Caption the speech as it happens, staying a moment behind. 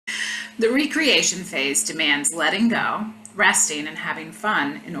The recreation phase demands letting go, resting, and having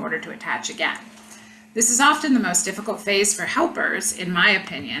fun in order to attach again. This is often the most difficult phase for helpers, in my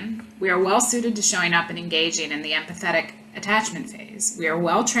opinion. We are well suited to showing up and engaging in the empathetic attachment phase. We are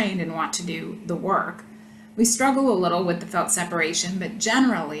well trained and want to do the work. We struggle a little with the felt separation, but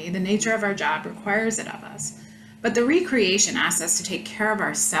generally the nature of our job requires it of us. But the recreation asks us to take care of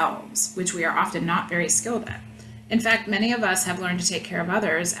ourselves, which we are often not very skilled at. In fact, many of us have learned to take care of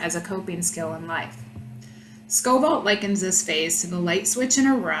others as a coping skill in life. Scoville likens this phase to the light switch in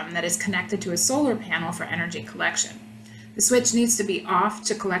a room that is connected to a solar panel for energy collection. The switch needs to be off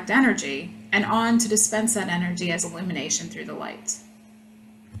to collect energy and on to dispense that energy as illumination through the lights.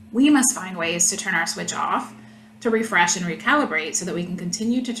 We must find ways to turn our switch off, to refresh and recalibrate so that we can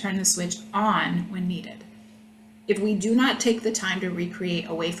continue to turn the switch on when needed. If we do not take the time to recreate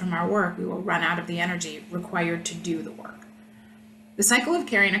away from our work, we will run out of the energy required to do the work. The cycle of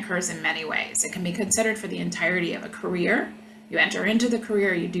caring occurs in many ways. It can be considered for the entirety of a career. You enter into the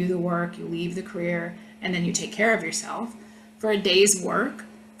career, you do the work, you leave the career, and then you take care of yourself. For a day's work,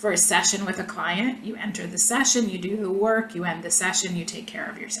 for a session with a client, you enter the session, you do the work, you end the session, you take care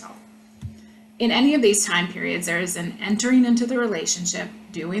of yourself. In any of these time periods, there is an entering into the relationship,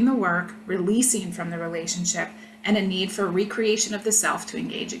 doing the work, releasing from the relationship, and a need for recreation of the self to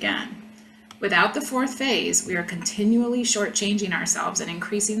engage again. Without the fourth phase, we are continually shortchanging ourselves and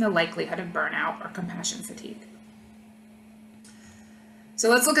increasing the likelihood of burnout or compassion fatigue. So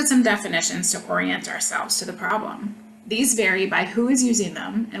let's look at some definitions to orient ourselves to the problem. These vary by who is using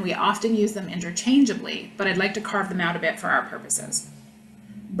them, and we often use them interchangeably, but I'd like to carve them out a bit for our purposes.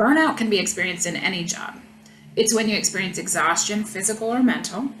 Burnout can be experienced in any job. It's when you experience exhaustion, physical or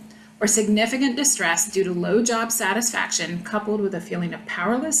mental, or significant distress due to low job satisfaction coupled with a feeling of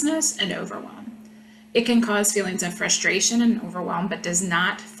powerlessness and overwhelm. It can cause feelings of frustration and overwhelm, but does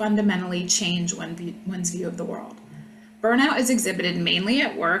not fundamentally change one's view of the world. Burnout is exhibited mainly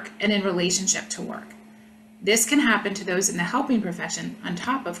at work and in relationship to work. This can happen to those in the helping profession on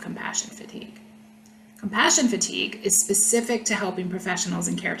top of compassion fatigue. Compassion fatigue is specific to helping professionals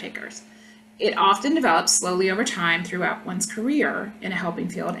and caretakers. It often develops slowly over time throughout one's career in a helping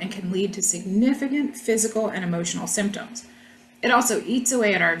field and can lead to significant physical and emotional symptoms. It also eats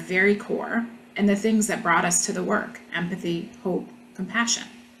away at our very core and the things that brought us to the work: empathy, hope, compassion.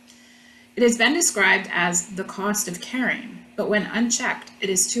 It has been described as the cost of caring, but when unchecked,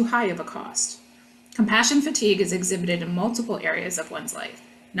 it is too high of a cost. Compassion fatigue is exhibited in multiple areas of one's life,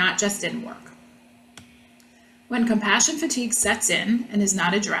 not just in work. When compassion fatigue sets in and is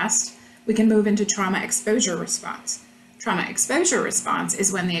not addressed, we can move into trauma exposure response. Trauma exposure response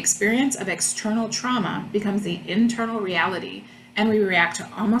is when the experience of external trauma becomes the internal reality and we react to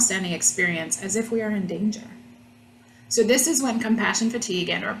almost any experience as if we are in danger. So this is when compassion fatigue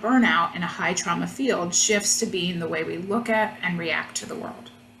and or burnout in a high trauma field shifts to being the way we look at and react to the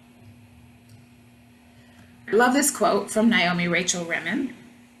world. I love this quote from Naomi Rachel Remen.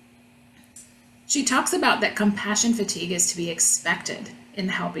 She talks about that compassion fatigue is to be expected in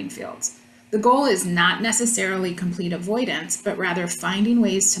the helping fields. The goal is not necessarily complete avoidance, but rather finding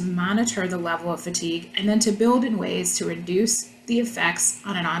ways to monitor the level of fatigue and then to build in ways to reduce the effects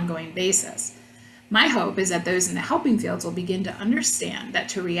on an ongoing basis. My hope is that those in the helping fields will begin to understand that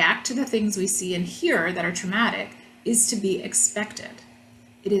to react to the things we see and hear that are traumatic is to be expected.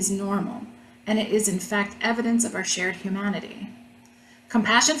 It is normal, and it is in fact evidence of our shared humanity.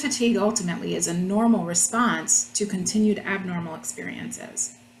 Compassion fatigue ultimately is a normal response to continued abnormal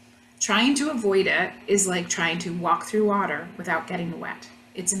experiences. Trying to avoid it is like trying to walk through water without getting wet.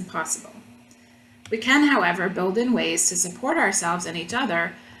 It's impossible. We can, however, build in ways to support ourselves and each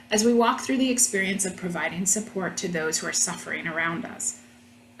other as we walk through the experience of providing support to those who are suffering around us,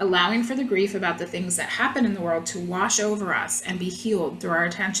 allowing for the grief about the things that happen in the world to wash over us and be healed through our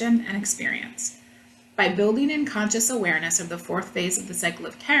attention and experience. By building in conscious awareness of the fourth phase of the cycle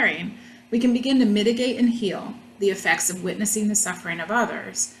of caring, we can begin to mitigate and heal the effects of witnessing the suffering of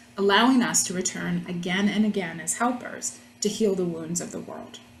others, allowing us to return again and again as helpers to heal the wounds of the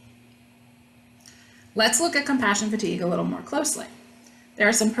world. Let's look at compassion fatigue a little more closely. There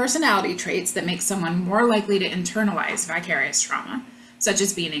are some personality traits that make someone more likely to internalize vicarious trauma, such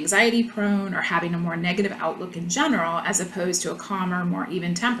as being anxiety-prone or having a more negative outlook in general, as opposed to a calmer, more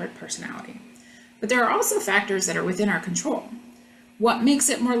even-tempered personality. But there are also factors that are within our control. What makes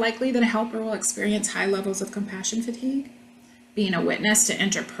it more likely that a helper will experience high levels of compassion fatigue? Being a witness to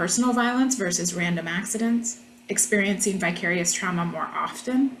interpersonal violence versus random accidents, experiencing vicarious trauma more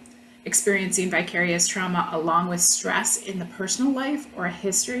often, experiencing vicarious trauma along with stress in the personal life or a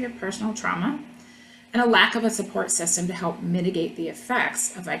history of personal trauma, and a lack of a support system to help mitigate the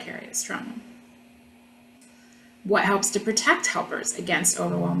effects of vicarious trauma. What helps to protect helpers against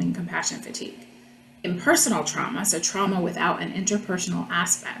overwhelming compassion fatigue? Impersonal trauma, so trauma without an interpersonal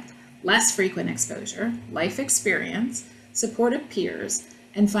aspect, less frequent exposure, life experience, supportive peers,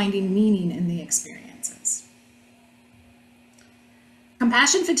 and finding meaning in the experiences.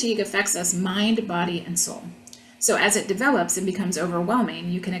 Compassion fatigue affects us mind, body, and soul. So as it develops and becomes overwhelming,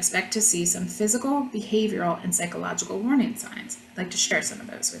 you can expect to see some physical, behavioral, and psychological warning signs. I'd like to share some of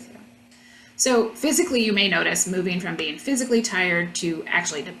those with you. So physically, you may notice moving from being physically tired to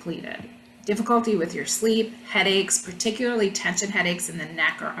actually depleted. Difficulty with your sleep, headaches, particularly tension headaches in the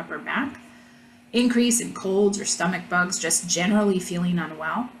neck or upper back, increase in colds or stomach bugs, just generally feeling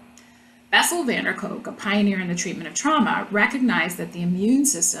unwell. Bessel van der Kolk, a pioneer in the treatment of trauma, recognized that the immune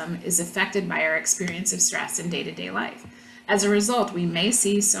system is affected by our experience of stress in day-to-day life. As a result, we may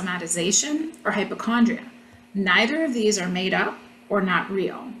see somatization or hypochondria. Neither of these are made up or not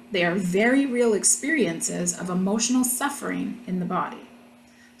real. They are very real experiences of emotional suffering in the body.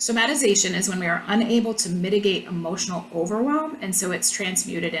 Somatization is when we are unable to mitigate emotional overwhelm, and so it's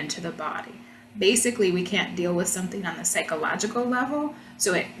transmuted into the body. Basically, we can't deal with something on the psychological level,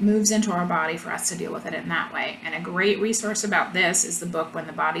 so it moves into our body for us to deal with it in that way. And a great resource about this is the book When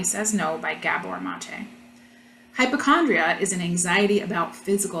the Body Says No by Gabor Mate. Hypochondria is an anxiety about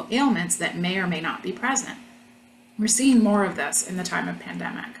physical ailments that may or may not be present. We're seeing more of this in the time of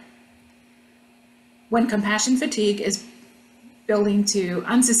pandemic. When compassion fatigue is building to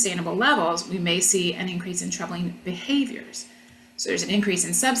unsustainable levels, we may see an increase in troubling behaviors. So there's an increase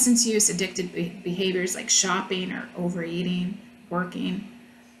in substance use, addicted behaviors like shopping or overeating, working,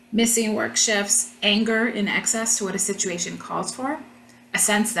 missing work shifts, anger in excess to what a situation calls for, a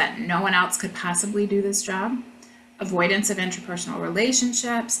sense that no one else could possibly do this job, avoidance of interpersonal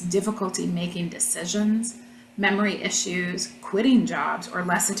relationships, difficulty making decisions, memory issues, quitting jobs, or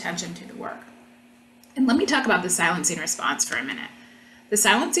less attention to the work. And let me talk about the silencing response for a minute. The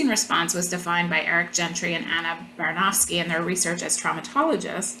silencing response was defined by Eric Gentry and Anna Barnofsky in their research as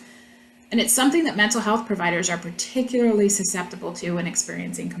traumatologists, and it's something that mental health providers are particularly susceptible to when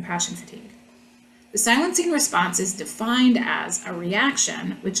experiencing compassion fatigue. The silencing response is defined as a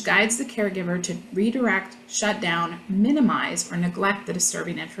reaction which guides the caregiver to redirect, shut down, minimize, or neglect the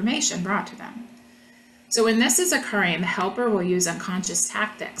disturbing information brought to them. So when this is occurring, the helper will use unconscious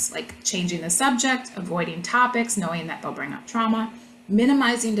tactics like changing the subject, avoiding topics, knowing that they'll bring up trauma,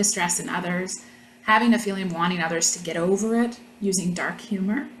 minimizing distress in others, having a feeling of wanting others to get over it, using dark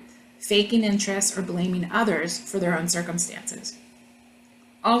humor, faking interest, or blaming others for their own circumstances.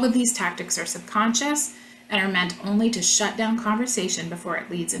 All of these tactics are subconscious and are meant only to shut down conversation before it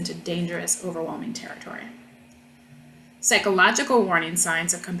leads into dangerous, overwhelming territory. Psychological warning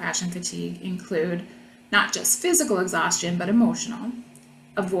signs of compassion fatigue include not just physical exhaustion, but emotional,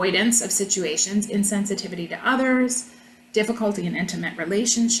 avoidance of situations, insensitivity to others, difficulty in intimate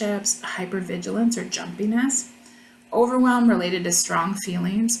relationships, hypervigilance or jumpiness, overwhelm related to strong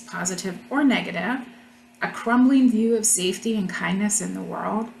feelings, positive or negative, a crumbling view of safety and kindness in the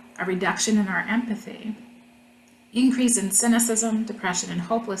world, a reduction in our empathy, increase in cynicism, depression, and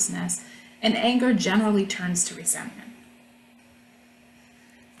hopelessness, and anger generally turns to resentment.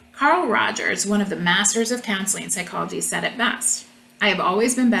 Carl Rogers, one of the masters of counseling psychology, said it best. I have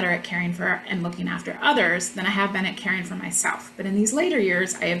always been better at caring for and looking after others than I have been at caring for myself, but in these later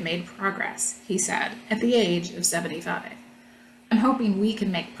years I have made progress, he said, at the age of 75. I'm hoping we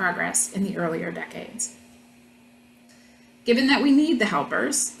can make progress in the earlier decades. Given that we need the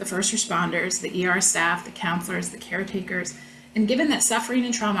helpers, the first responders, the ER staff, the counselors, the caretakers, and given that suffering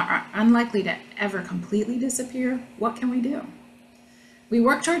and trauma are unlikely to ever completely disappear, what can we do? We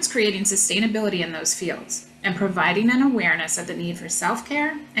work towards creating sustainability in those fields and providing an awareness of the need for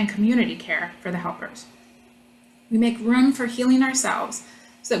self-care and community care for the helpers. We make room for healing ourselves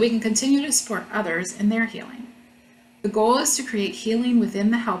so that we can continue to support others in their healing. The goal is to create healing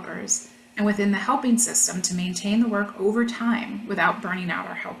within the helpers and within the helping system to maintain the work over time without burning out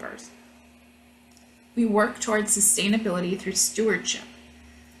our helpers. We work towards sustainability through stewardship.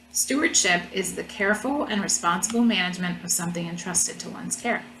 Stewardship is the careful and responsible management of something entrusted to one's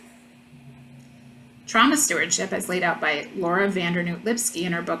care. Trauma stewardship, as laid out by Laura Vandernoot-Lipsky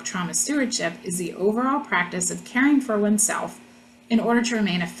in her book Trauma Stewardship, is the overall practice of caring for oneself in order to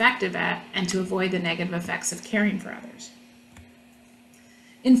remain effective at and to avoid the negative effects of caring for others.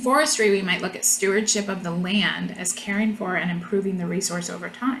 In forestry, we might look at stewardship of the land as caring for and improving the resource over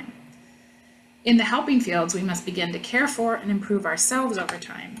time. In the helping fields, we must begin to care for and improve ourselves over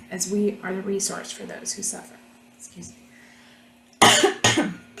time, as we are the resource for those who suffer. Excuse me.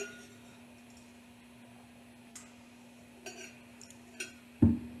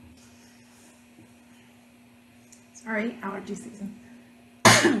 Sorry, allergy season.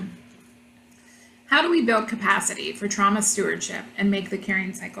 How do we build capacity for trauma stewardship and make the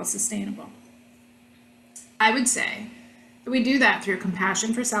caring cycle sustainable? I would say that we do that through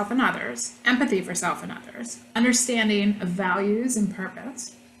compassion for self and others, empathy for self and others, understanding of values and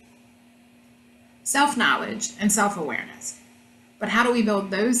purpose, self-knowledge, and self-awareness. But how do we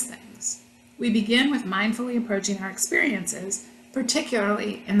build those things? We begin with mindfully approaching our experiences,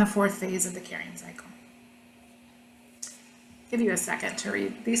 particularly in the fourth phase of the caring cycle. Give you a second to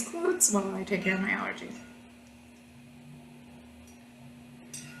read these quotes while I take care of my allergies.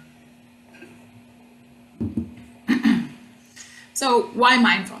 So why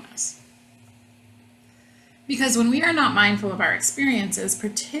mindfulness? Because when we are not mindful of our experiences,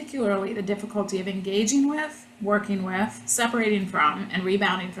 particularly the difficulty of engaging with, working with, separating from, and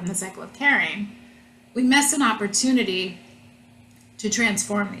rebounding from the cycle of caring, we miss an opportunity to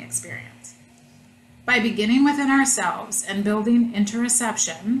transform the experience. By beginning within ourselves and building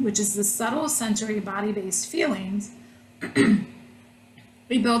interoception, which is the subtle sensory body-based feelings,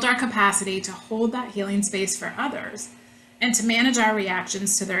 we build our capacity to hold that healing space for others and to manage our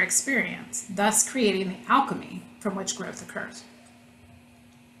reactions to their experience, thus creating the alchemy from which growth occurs.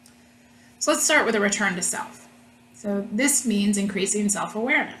 So let's start with a return to self. So this means increasing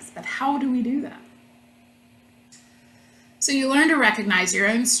self-awareness, but how do we do that? So you learn to recognize your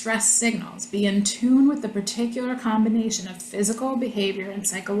own stress signals, be in tune with the particular combination of physical, behavior, and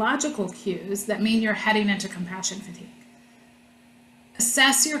psychological cues that mean you're heading into compassion fatigue.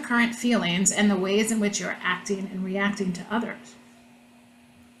 Assess your current feelings and the ways in which you're acting and reacting to others.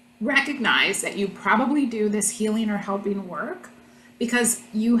 Recognize that you probably do this healing or helping work because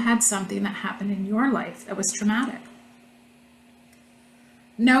you had something that happened in your life that was traumatic.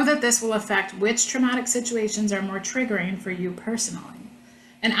 Know that this will affect which traumatic situations are more triggering for you personally,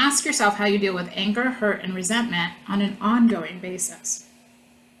 and ask yourself how you deal with anger, hurt, and resentment on an ongoing basis.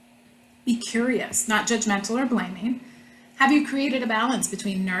 Be curious, not judgmental or blaming. Have you created a balance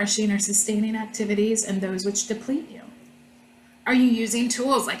between nourishing or sustaining activities and those which deplete you? Are you using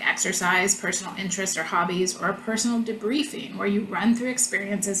tools like exercise, personal interest, or hobbies, or a personal debriefing where you run through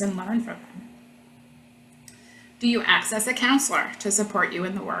experiences and learn from them? Do you access a counselor to support you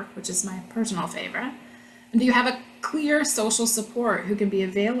in the work, which is my personal favorite? And do you have a clear social support who can be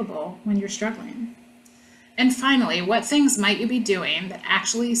available when you're struggling? And finally, what things might you be doing that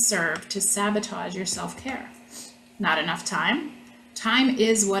actually serve to sabotage your self-care? Not enough time? Time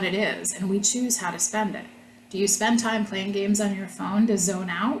is what it is, and we choose how to spend it. Do you spend time playing games on your phone to zone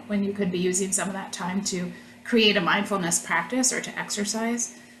out when you could be using some of that time to create a mindfulness practice or to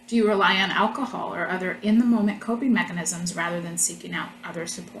exercise? Do you rely on alcohol or other in-the-moment coping mechanisms rather than seeking out other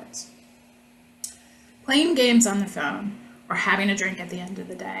supports? Playing games on the phone or having a drink at the end of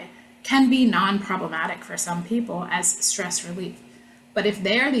the day can be non-problematic for some people as stress relief. But if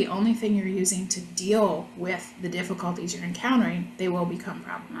they are the only thing you're using to deal with the difficulties you're encountering, they will become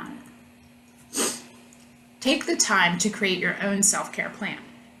problematic. Take the time to create your own self-care plan.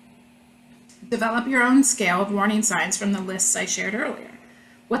 Develop your own scale of warning signs from the lists I shared earlier.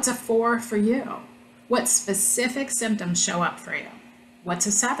 What's a 4 for you? What specific symptoms show up for you? What's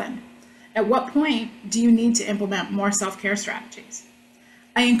a 7? At what point do you need to implement more self-care strategies?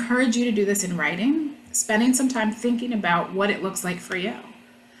 I encourage you to do this in writing, spending some time thinking about what it looks like for you.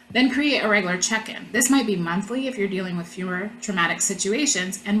 Then create a regular check-in. This might be monthly if you're dealing with fewer traumatic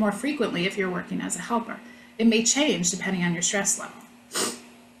situations, and more frequently if you're working as a helper. It may change depending on your stress level.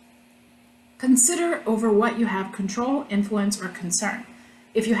 Consider over what you have control, influence, or concern.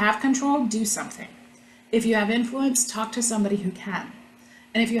 If you have control, do something. If you have influence, talk to somebody who can.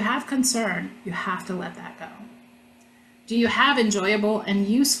 And if you have concern, you have to let that go. Do you have enjoyable and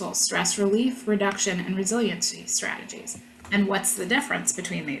useful stress relief, reduction, and resiliency strategies? And what's the difference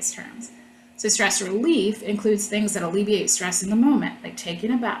between these terms? So stress relief includes things that alleviate stress in the moment, like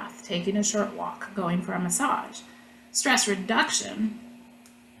taking a bath, taking a short walk, going for a massage. Stress reduction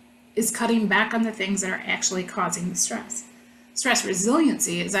is cutting back on the things that are actually causing the stress. Stress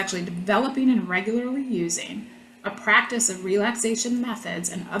resiliency is actually developing and regularly using a practice of relaxation methods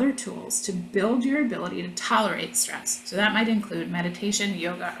and other tools to build your ability to tolerate stress. So that might include meditation,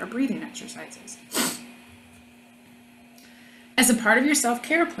 yoga, or breathing exercises. As a part of your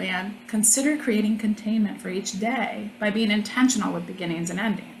self-care plan, consider creating containment for each day by being intentional with beginnings and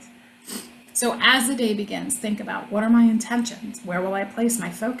endings. So as the day begins, think about, what are my intentions? Where will I place my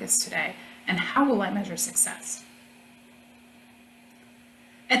focus today? And how will I measure success?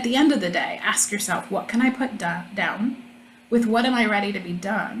 At the end of the day, ask yourself, what can I put down? With what am I ready to be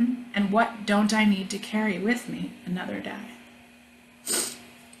done? And what don't I need to carry with me another day?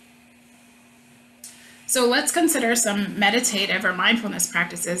 So let's consider some meditative or mindfulness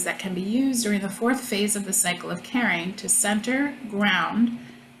practices that can be used during the fourth phase of the cycle of caring to center, ground,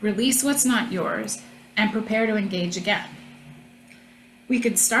 release what's not yours, and prepare to engage again. We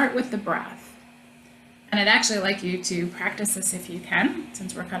could start with the breath. And I'd actually like you to practice this if you can,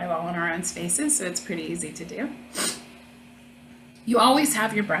 since we're kind of all in our own spaces, so it's pretty easy to do. You always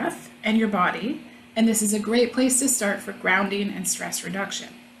have your breath and your body, and this is a great place to start for grounding and stress reduction.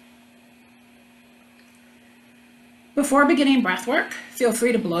 Before beginning breath work, feel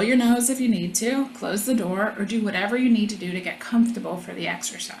free to blow your nose if you need to, close the door, or do whatever you need to do to get comfortable for the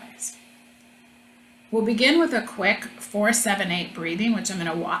exercise. We'll begin with a quick 4-7-8 breathing, which I'm going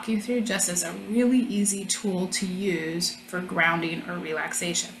to walk you through just as a really easy tool to use for grounding or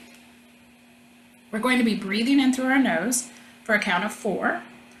relaxation. We're going to be breathing in through our nose for a count of 4,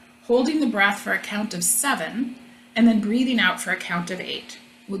 holding the breath for a count of 7, and then breathing out for a count of 8.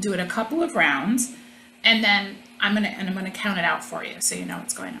 We'll do it a couple of rounds, and then I'm going to count it out for you so you know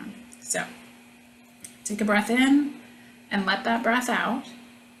what's going on. So take a breath in and let that breath out.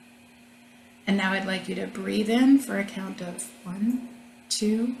 And now I'd like you to breathe in for a count of 1,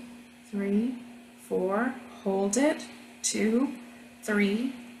 2, 3, 4. Hold it. 2,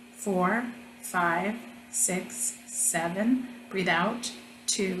 3, 4, 5, 6, 7. Breathe out.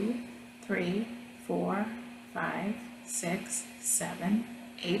 2, 3, 4, 5, 6, 7,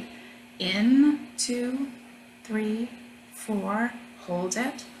 8. In. 2, 3, 4. Hold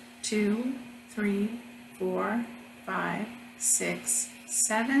it. 2, 3, 4, 5, 6,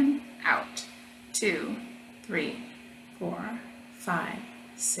 7. Out. 2, 3, 4, 5,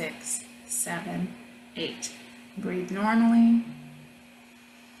 6, 7, 8. Breathe normally.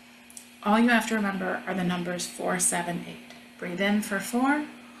 All you have to remember are the numbers 4, 7, 8. Breathe in for 4,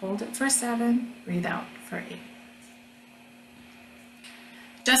 hold it for 7, breathe out for 8.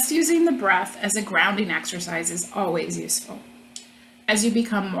 Just using the breath as a grounding exercise is always useful. As you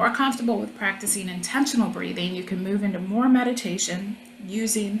become more comfortable with practicing intentional breathing, you can move into more meditation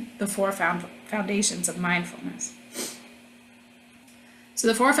using the 4 foundations of mindfulness. So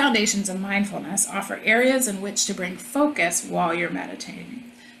the 4 foundations of mindfulness offer areas in which to bring focus while you're meditating.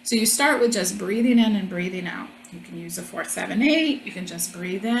 So you start with just breathing in and breathing out. You can use the 4, 7, 8. You can just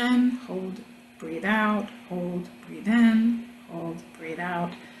breathe in, hold, breathe out, hold, breathe in, hold, breathe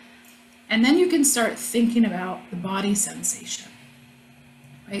out. And then you can start thinking about the body sensation.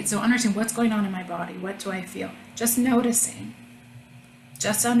 Right? So understand what's going on in my body. What do I feel? Just noticing,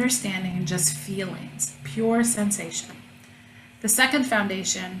 just understanding, and just feelings, pure sensation. The second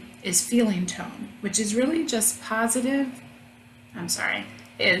foundation is feeling tone, which is really just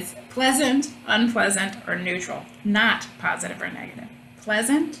is pleasant, unpleasant, or neutral, not positive or negative.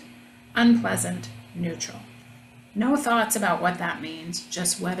 Pleasant, unpleasant, neutral. No thoughts about what that means,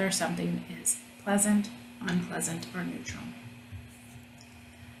 just whether something is pleasant, unpleasant, or neutral.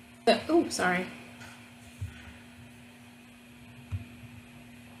 Sorry,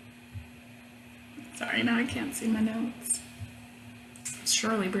 now I can't see my notes. It's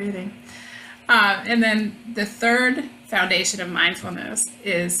surely breathing. And then the third foundation of mindfulness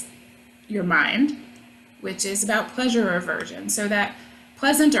is your mind, which is about pleasure or aversion. So that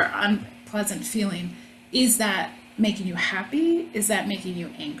pleasant or unpleasant feeling, is that making you happy? Is that making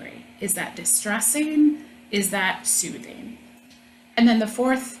you angry? Is that distressing? Is that soothing? And then the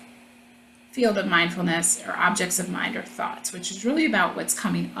fourth field of mindfulness are objects of mind or thoughts, which is really about what's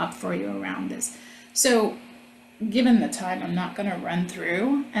coming up for you around this. So given the time, I'm not going to run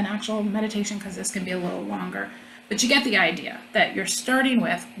through an actual meditation because this can be a little longer, but you get the idea that you're starting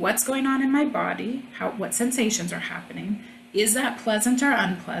with what's going on in my body, what sensations are happening. Is that pleasant or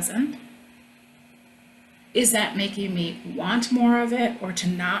unpleasant? Is that making me want more of it or to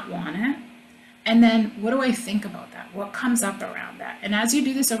not want it? And then what do I think about that? What comes up around that? And as you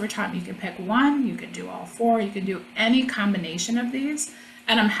do this over time, you can pick one, you can do all 4, you can do any combination of these.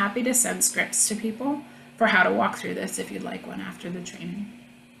 And I'm happy to send scripts to people for how to walk through this if you'd like one after the training.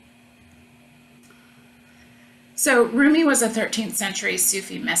 So Rumi was a 13th century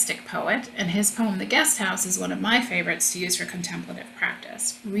Sufi mystic poet, and his poem, The Guest House, is one of my favorites to use for contemplative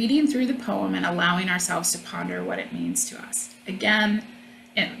practice, reading through the poem and allowing ourselves to ponder what it means to us. Again,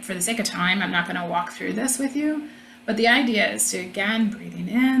 and for the sake of time, I'm not going to walk through this with you, but the idea is to, again, breathing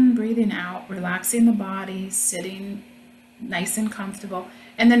in, breathing out, relaxing the body, sitting nice and comfortable,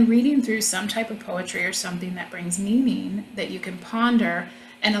 and then reading through some type of poetry or something that brings meaning that you can ponder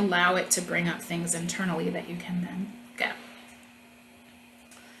and allow it to bring up things internally that you can then get.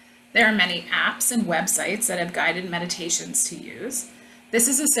 There are many apps and websites that have guided meditations to use. This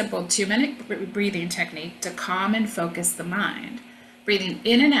is a simple 2-minute breathing technique to calm and focus the mind. Breathing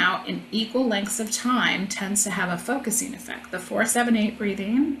in and out in equal lengths of time tends to have a focusing effect. The 4-7-8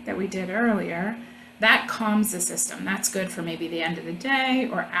 breathing that we did earlier, that calms the system. That's good for maybe the end of the day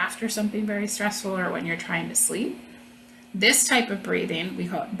or after something very stressful or when you're trying to sleep. This type of breathing, we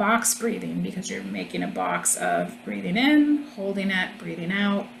call it box breathing because you're making a box of breathing in, holding it, breathing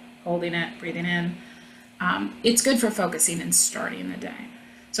out, holding it, breathing in. It's good for focusing and starting the day.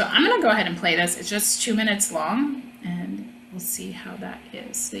 So I'm going to go ahead and play this. It's just 2 minutes long, and we'll see how that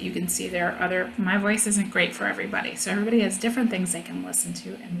is. So you can see there are my voice isn't great for everybody. So everybody has different things they can listen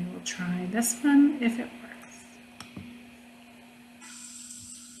to, and we will try this one if it works.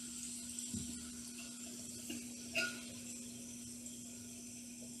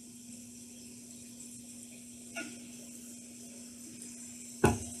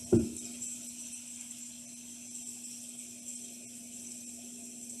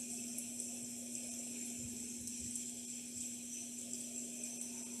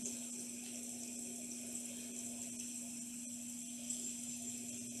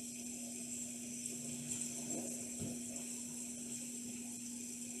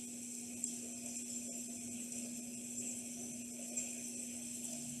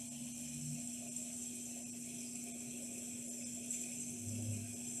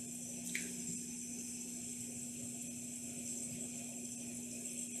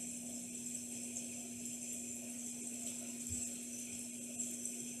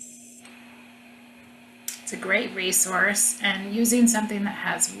 It's a great resource, and using something that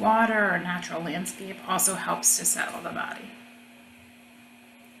has water or natural landscape also helps to settle the body.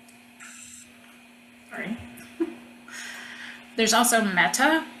 Sorry. There's also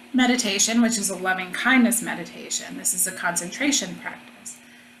metta meditation, which is a loving kindness meditation. This is a concentration practice.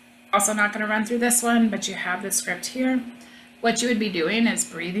 Also not going to run through this one, but you have the script here. What you would be doing is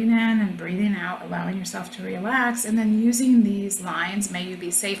breathing in and breathing out, allowing yourself to relax, and then using these lines, may you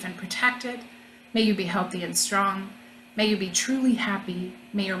be safe and protected, may you be healthy and strong, may you be truly happy,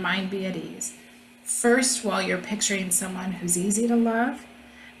 may your mind be at ease. First, while you're picturing someone who's easy to love,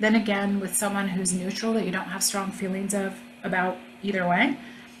 then again with someone who's neutral that you don't have strong feelings about either way,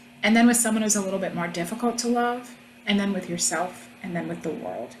 and then with someone who's a little bit more difficult to love, and then with yourself, and then with the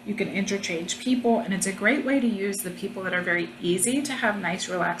world. You can interchange people, and it's a great way to use the people that are very easy to have nice,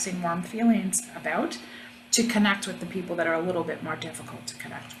 relaxing, warm feelings about to connect with the people that are a little bit more difficult to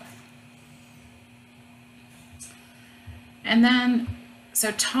connect with. And then,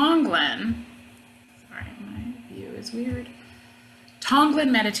 so Tonglen, sorry, my view is weird.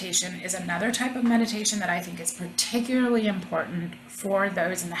 Tonglen meditation is another type of meditation that I think is particularly important for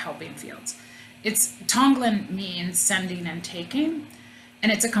those in the helping fields. Tonglen means sending and taking,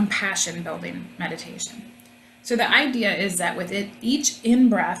 and it's a compassion building meditation. So the idea is that with each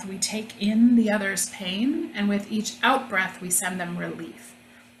in-breath, we take in the other's pain, and with each out-breath, we send them relief.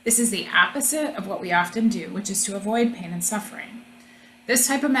 This is the opposite of what we often do, which is to avoid pain and suffering. This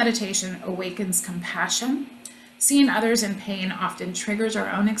type of meditation awakens compassion. Seeing others in pain often triggers our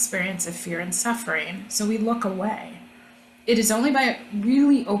own experience of fear and suffering, so we look away. It is only by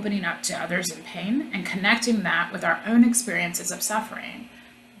really opening up to others in pain and connecting that with our own experiences of suffering,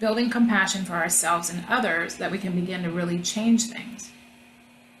 building compassion for ourselves and others, that we can begin to really change things.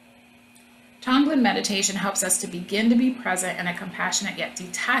 Tonglen meditation helps us to begin to be present in a compassionate yet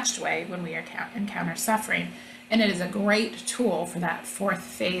detached way when we encounter suffering, and it is a great tool for that fourth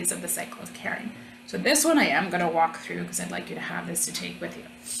phase of the cycle of caring. So this one I am going to walk through because I'd like you to have this to take with you.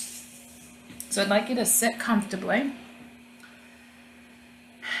 So I'd like you to sit comfortably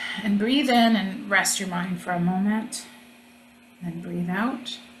and breathe in and rest your mind for a moment, then breathe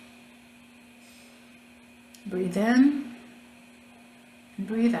out. Breathe in and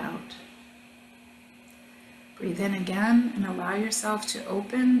breathe out. Breathe in again and allow yourself to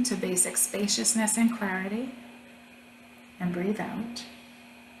open to basic spaciousness and clarity, and breathe out.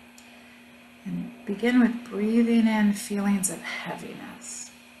 And begin with breathing in feelings of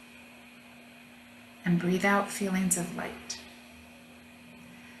heaviness, and breathe out feelings of light.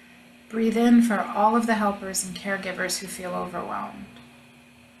 Breathe in for all of the helpers and caregivers who feel overwhelmed,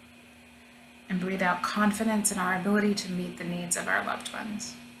 and breathe out confidence in our ability to meet the needs of our loved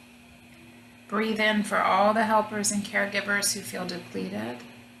ones. Breathe in for all the helpers and caregivers who feel depleted,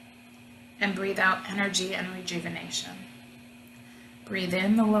 and breathe out energy and rejuvenation. Breathe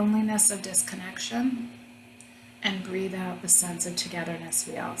in the loneliness of disconnection, and breathe out the sense of togetherness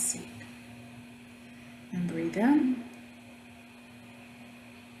we all seek. And breathe in,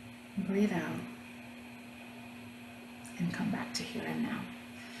 breathe out, and come back to here and now.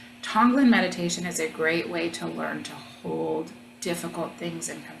 Tonglen meditation is a great way to learn to hold difficult things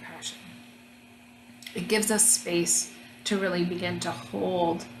in compassion. It gives us space to really begin to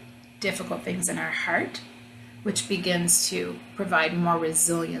hold difficult things in our heart, which begins to provide more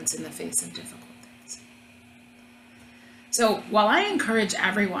resilience in the face of difficult things. So while I encourage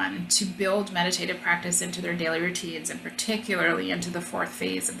everyone to build meditative practice into their daily routines, and particularly into the fourth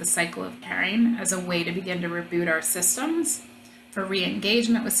phase of the cycle of caring as a way to begin to reboot our systems for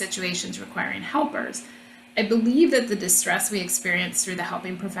re-engagement with situations requiring helpers, I believe that the distress we experience through the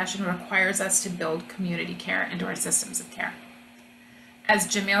helping profession requires us to build community care into our systems of care. As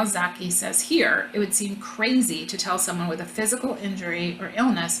Jamil Zaki says here, it would seem crazy to tell someone with a physical injury or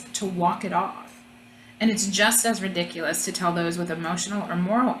illness to walk it off. And it's just as ridiculous to tell those with emotional or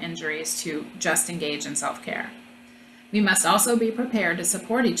moral injuries to just engage in self-care. We must also be prepared to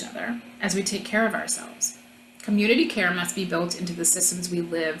support each other as we take care of ourselves. Community care must be built into the systems we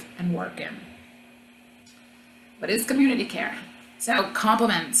live and work in. What is community care? So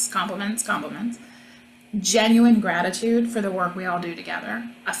compliments. Genuine gratitude for the work we all do together,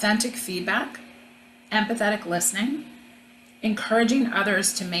 authentic feedback, empathetic listening, encouraging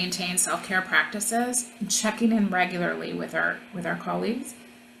others to maintain self-care practices, and checking in regularly with our colleagues,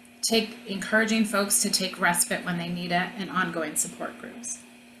 encouraging folks to take respite when they need it, and ongoing support groups.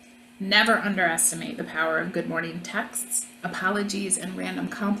 Never underestimate the power of good morning texts, apologies, and random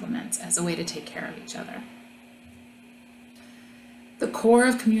compliments as a way to take care of each other. The core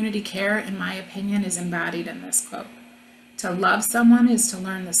of community care, in my opinion, is embodied in this quote. To love someone is to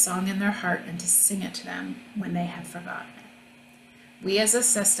learn the song in their heart and to sing it to them when they have forgotten it. We as a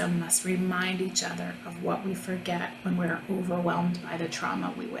system must remind each other of what we forget when we're overwhelmed by the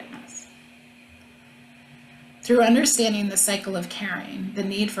trauma we witness. Through understanding the cycle of caring, the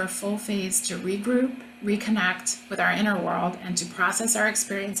need for full phase to regroup, reconnect with our inner world, and to process our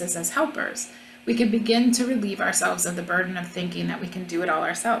experiences as helpers, we can begin to relieve ourselves of the burden of thinking that we can do it all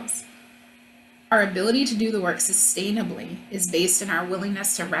ourselves. Our ability to do the work sustainably is based in our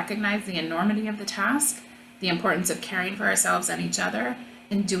willingness to recognize the enormity of the task, the importance of caring for ourselves and each other,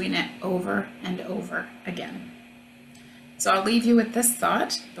 and doing it over and over again. So I'll leave you with this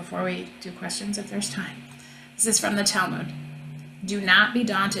thought before we do questions if there's time. This is from the Talmud. Do not be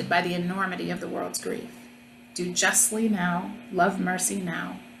daunted by the enormity of the world's grief. Do justly now, love mercy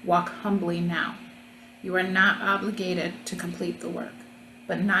now, walk humbly now. You are not obligated to complete the work,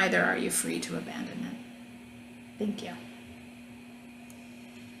 but neither are you free to abandon it. Thank you.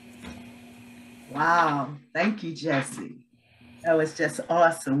 Wow, thank you, Jessie. That was just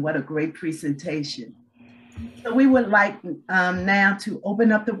awesome. What a great presentation. So we would like now to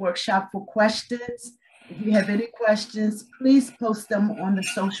open up the workshop for questions. If you have any questions, please post them on the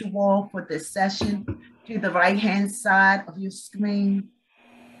social wall for this session to the right-hand side of your screen.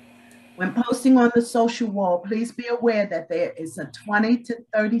 When posting on the social wall, please be aware that there is a 20 to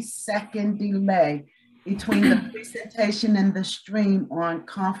 30-second delay between the presentation and the stream on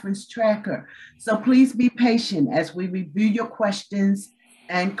Conference Tracker. So please be patient as we review your questions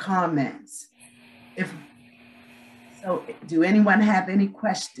and comments. Do anyone have any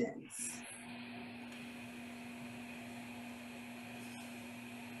questions?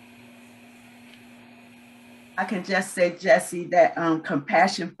 I can just say, Jessie, that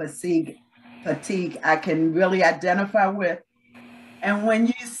compassion fatigue I can really identify with. And when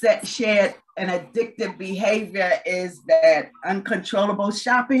you shared an addictive behavior is that uncontrollable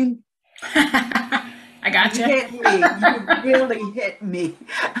shopping. I got you. You hit me. You really hit me.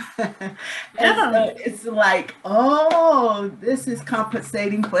 And so it's like, oh, this is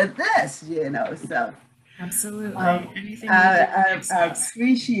compensating for this, so. Absolutely. Anything I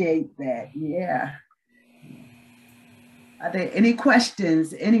appreciate that. Yeah. Are there any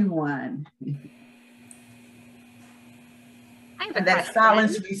questions, anyone? And that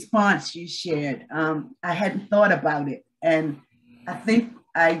silence response you shared, I hadn't thought about it. And I think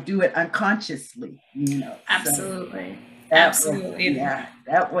I do it unconsciously, Absolutely. So Absolutely.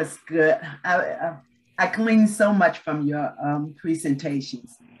 That was good. I gleaned so much from your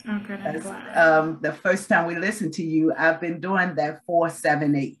presentations. Oh, good. I'm glad. The first time we listened to you, I've been doing that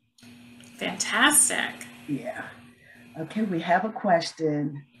 4-7-8. Fantastic. Yeah. Okay, we have a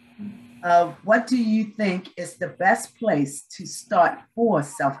question. What do you think is the best place to start for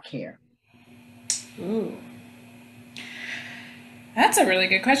self-care? Ooh. That's a really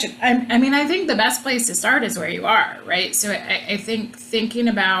good question. I think the best place to start is where you are, right? So I think thinking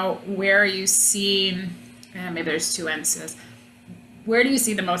about where you see, maybe there's two ends to this. Where do you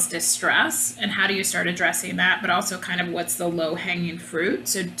see the most distress and how do you start addressing that? But also kind of what's the low hanging fruit?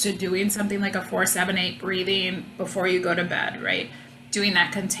 So doing something like a 4-7-8 breathing before you go to bed, right? Doing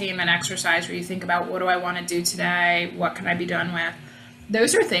that containment exercise where you think about what do I want to do today? What can I be done with?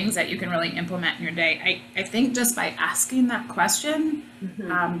 those are things that you can really implement in your day. I think just by asking that question,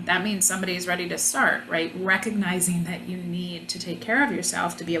 that means somebody's ready to start, right? Recognizing that you need to take care of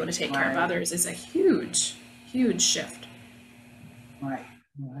yourself to be able to take care of Right. others is a huge, huge shift. Right,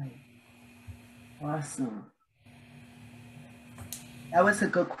 right. Awesome. That was a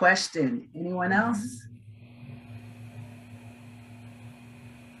good question. Anyone else?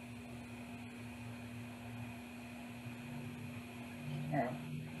 Okay.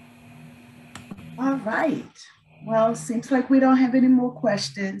 All right. Well, seems like we don't have any more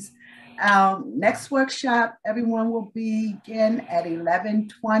questions. Our next workshop, everyone, will begin at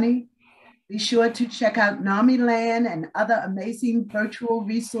 11:20. Be sure to check out NAMI Land and other amazing virtual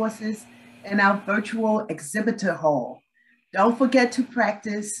resources in our virtual exhibitor hall. Don't forget to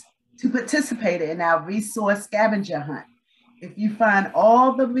participate in our resource scavenger hunt. If you find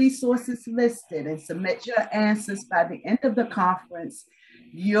all the resources listed and submit your answers by the end of the conference,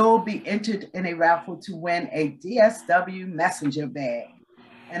 you'll be entered in a raffle to win a DSW messenger bag.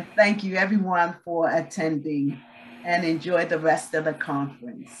 And thank you everyone for attending, and enjoy the rest of the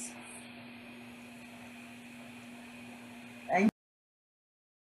conference.